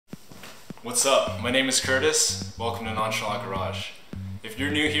What's up? My name is Curtis. Welcome to Nonchalant Garage. If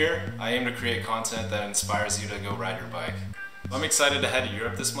you're new here, I aim to create content that inspires you to go ride your bike. I'm excited to head to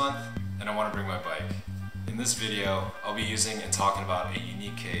Europe this month, and I want to bring my bike. In this video, I'll be using and talking about a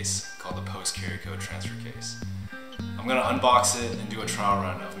unique case called the Post Carry Code Transfer Case. I'm going to unbox it and do a trial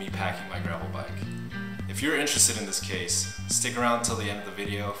run of me packing my gravel bike. If you're interested in this case, stick around till the end of the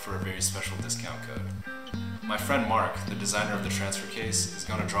video for a very special discount code. My friend Mark, the designer of the transfer case, is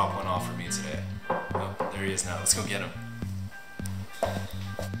going to drop one off for me today. Oh, there he is now. Let's go get him.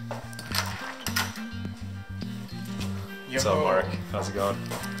 What's up, Mark? How's it going?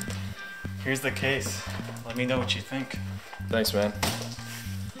 Here's the case. Let me know what you think. Thanks, man.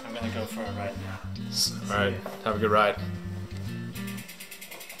 I'm gonna go for a ride now. Alright, have a good ride.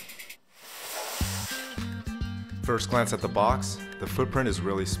 First glance at the box, the footprint is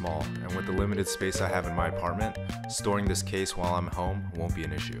really small, and with the limited space I have in my apartment, storing this case while I'm home won't be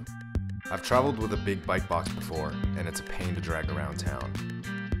an issue. I've traveled with a big bike box before, and it's a pain to drag around town.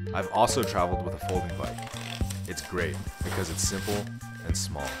 I've also traveled with a folding bike. It's great because it's simple and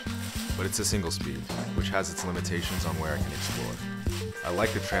small, but it's a single speed, which has its limitations on where I can explore. I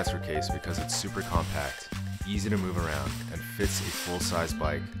like the transfer case because it's super compact, easy to move around, and fits a full-size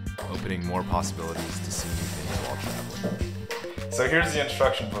bike, opening more possibilities to see new things while traveling. So here's the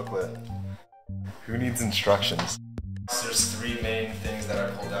instruction booklet. Who needs instructions? There's three main things that I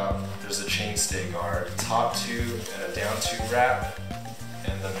pulled out. There's a chainstay guard, top tube, and a down tube wrap,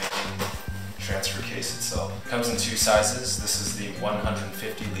 and the main transfer case itself. It comes in two sizes. This is the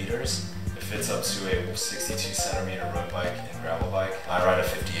 150 liters. It fits up to a 62 centimeter road bike and gravel bike. I ride a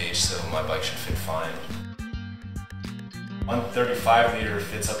 50H, so my bike should fit fine. 135 liter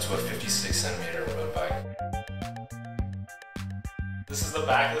fits up to a 56 centimeter road bike. This is the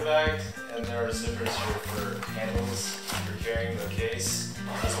back of the bag, and there are zippers here for handles for carrying the case,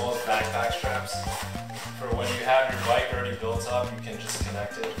 as well as backpack straps. For when you have your bike already built up, you can just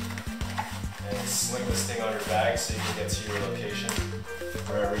connect it and sling this thing on your bag so you can get to your location,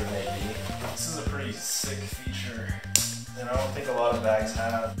 wherever it may be. This is a pretty sick feature, and I don't think a lot of bags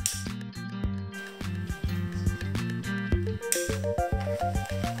have.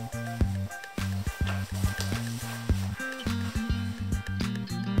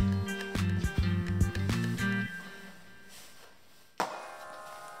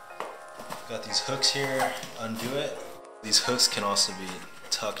 Got these hooks here, undo it. These hooks can also be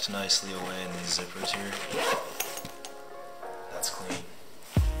tucked nicely away in these zippers here. That's clean.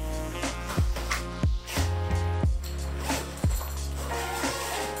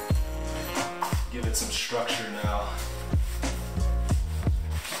 Give it some structure now.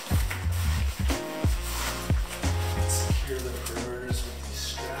 Secure the perimeters with these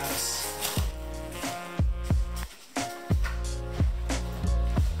straps.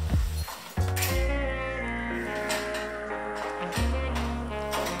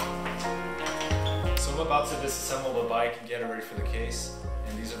 I'm about to disassemble the bike and get it ready for the case,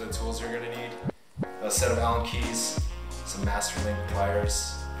 and these are the tools you're going to need. A set of Allen keys, some master link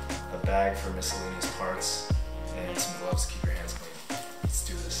pliers, a bag for miscellaneous parts, and some gloves to keep your hands clean. Let's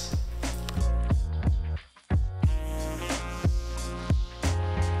do this.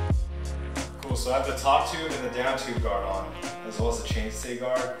 Cool, so I have the top tube and the down tube guard on, as well as the chainstay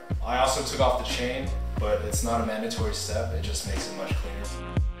guard. I also took off the chain, but it's not a mandatory step, it just makes it much cleaner.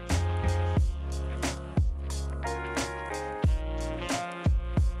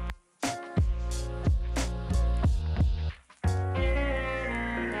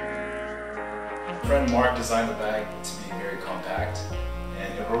 My friend Mark designed the bag to be very compact,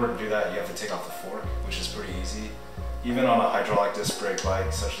 and in order to do that you have to take off the fork, which is pretty easy, even on a hydraulic disc brake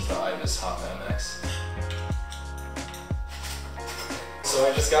bike such as the Ibis Hakka MX. So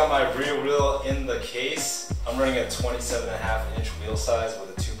I just got my rear wheel in the case. I'm running a 27.5 inch wheel size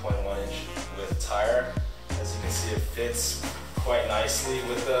with a 2.1 inch width tire. As you can see, it fits quite nicely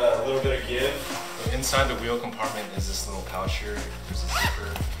with a little bit of give. So inside the wheel compartment is this little pouch here. There's a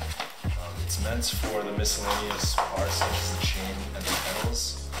zipper. It's meant for the miscellaneous parts such as the chain and the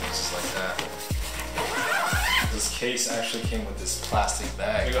pedals. Just like that. This case actually came with this plastic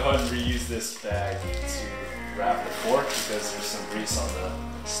bag. I'm gonna go ahead and reuse this bag to wrap the fork because there's some grease on the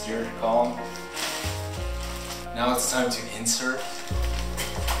steer column. Now it's time to insert.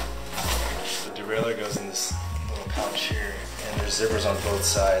 The derailleur goes in this little pouch here, and there's zippers on both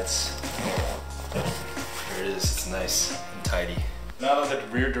sides. Here it is, it's nice and tidy. Now that the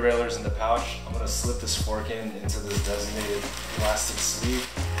rear derailleur is in the pouch, I'm going to slip this fork into the designated plastic sleeve.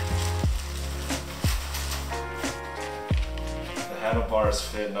 The handlebars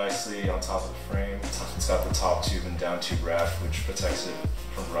fit nicely on top of the frame. It's got the top tube and down tube raft, which protects it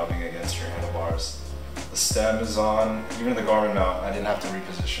from rubbing against your handlebars. The stem is on, even the Garmin mount, I didn't have to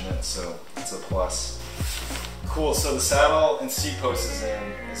reposition it, so it's a plus. Cool, so the saddle and seat post is in.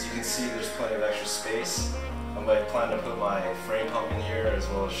 As you can see, there's plenty of extra space. I might plan to put my frame pump in here, as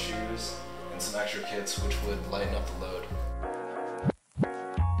well as shoes, and some extra kits, which would lighten up the load.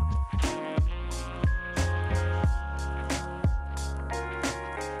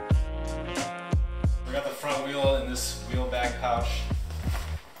 I got the front wheel in this wheel bag pouch.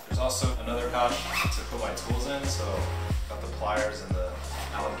 There's also another pouch to put my tools in, so got the pliers and the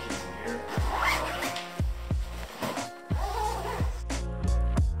Allen keys in here.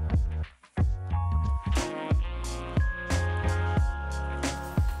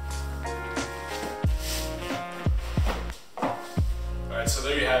 Alright, so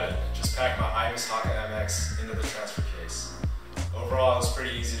there you have it. Just packed my Ibis Hakka MX into the transfer case. Overall, it was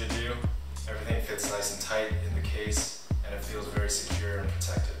pretty easy to do. Everything fits nice and tight in the case, and it feels very secure and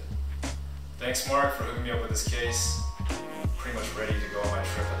protected. Thanks, Mark, for hooking me up with this case. I'm pretty much ready to go on my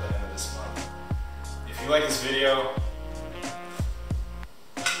trip at the end of this month. If you like this video,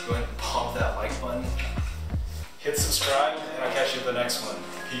 go ahead and pop that like button. Hit subscribe, and I'll catch you at the next one.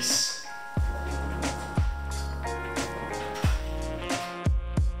 Peace.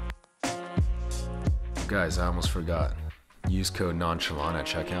 Guys, I almost forgot. Use code NONCHALANT at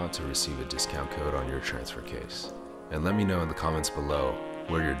checkout to receive a discount code on your transfer case. And let me know in the comments below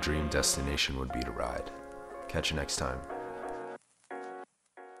where your dream destination would be to ride. Catch you next time.